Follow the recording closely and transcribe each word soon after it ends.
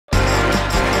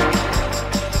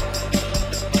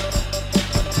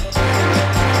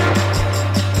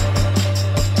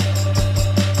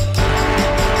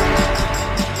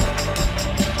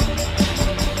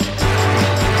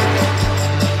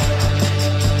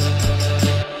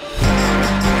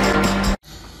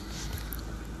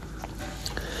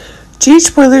GH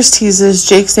Spoilers teases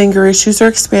Jake's anger issues are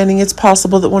expanding. It's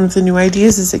possible that one of the new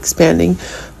ideas is expanding,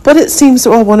 but it seems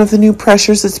that while one of the new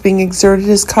pressures that's being exerted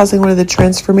is causing one of the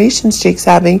transformations Jake's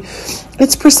having,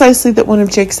 it's precisely that one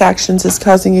of Jake's actions is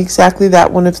causing exactly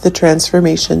that one of the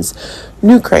transformations.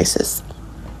 New crisis.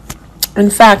 In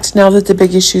fact, now that the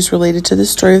big issues related to the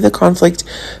story of the conflict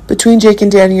between Jake and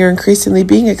Dani are increasingly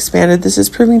being expanded, this is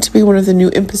proving to be one of the new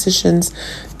impositions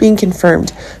being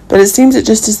confirmed. But it seems that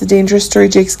just as the dangerous story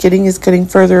Jake's getting is getting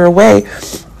further away,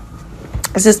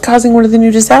 this is causing one of the new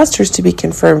disasters to be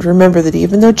confirmed. Remember that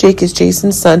even though Jake is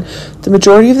Jason's son, the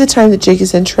majority of the time that Jake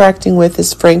is interacting with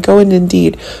is Franco, and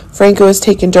indeed, Franco has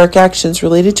taken dark actions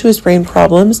related to his brain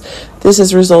problems. This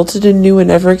has resulted in a new and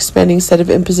ever-expanding set of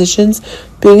impositions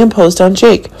being imposed on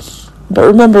Jake. But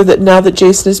remember that now that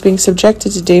Jason is being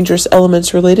subjected to dangerous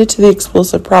elements related to the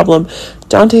explosive problem,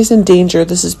 Dante's in danger.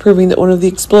 This is proving that one of the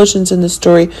explosions in the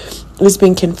story is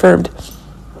being confirmed.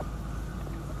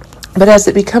 But as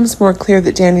it becomes more clear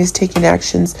that Dani is taking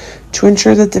actions to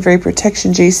ensure that the very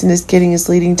protection Jason is getting is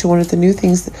leading to one of the new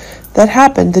things that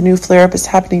happened, the new flare-up is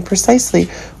happening precisely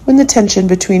when the tension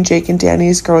between Jake and Dani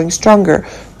is growing stronger.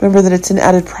 Remember that it's an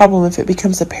added problem if it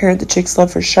becomes apparent that Jake's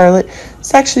love for Charlotte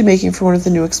is actually making for one of the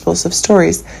new explosive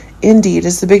stories. Indeed,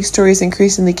 as the big story is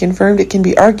increasingly confirmed, it can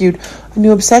be argued a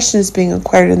new obsession is being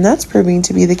acquired, and that's proving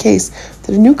to be the case,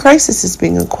 that a new crisis is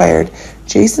being acquired.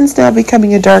 Jason's now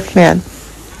becoming a dark man.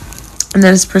 And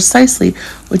that is precisely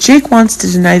what Jake wants to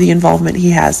deny the involvement he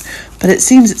has. But it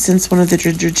seems that since one of the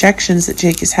rejections that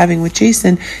Jake is having with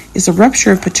Jason is a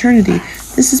rupture of paternity,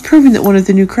 this is proving that one of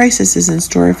the new crises is in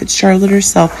store if it's Charlotte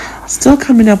herself still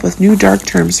coming up with new dark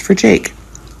terms for Jake.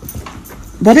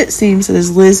 But it seems that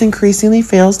as Liz increasingly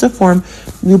fails to form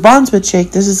new bonds with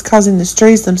Jake, this is causing the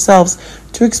strays themselves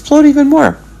to explode even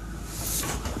more.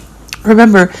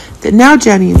 Remember that now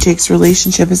Dani and Jake's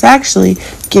relationship is actually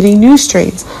getting new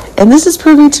strains, and this is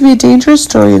proving to be a dangerous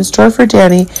story in store for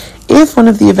Dani if one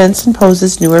of the events imposed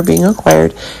as new are being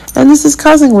acquired, and this is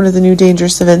causing one of the new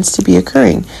dangerous events to be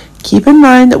occurring. Keep in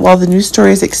mind that while the new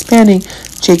story is expanding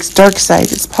Jake's dark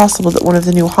side, it's possible that one of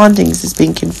the new hauntings is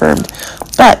being confirmed.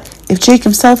 But if Jake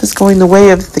himself is going the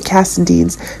way of the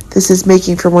Cassandines, this is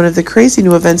making for one of the crazy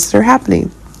new events that are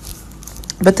happening.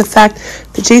 But the fact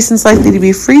that Jason's likely to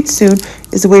be freed soon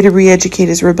is a way to re-educate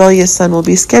his rebellious son will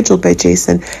be scheduled by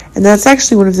Jason, and that's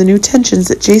actually one of the new tensions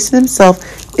that Jason himself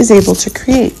is able to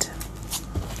create.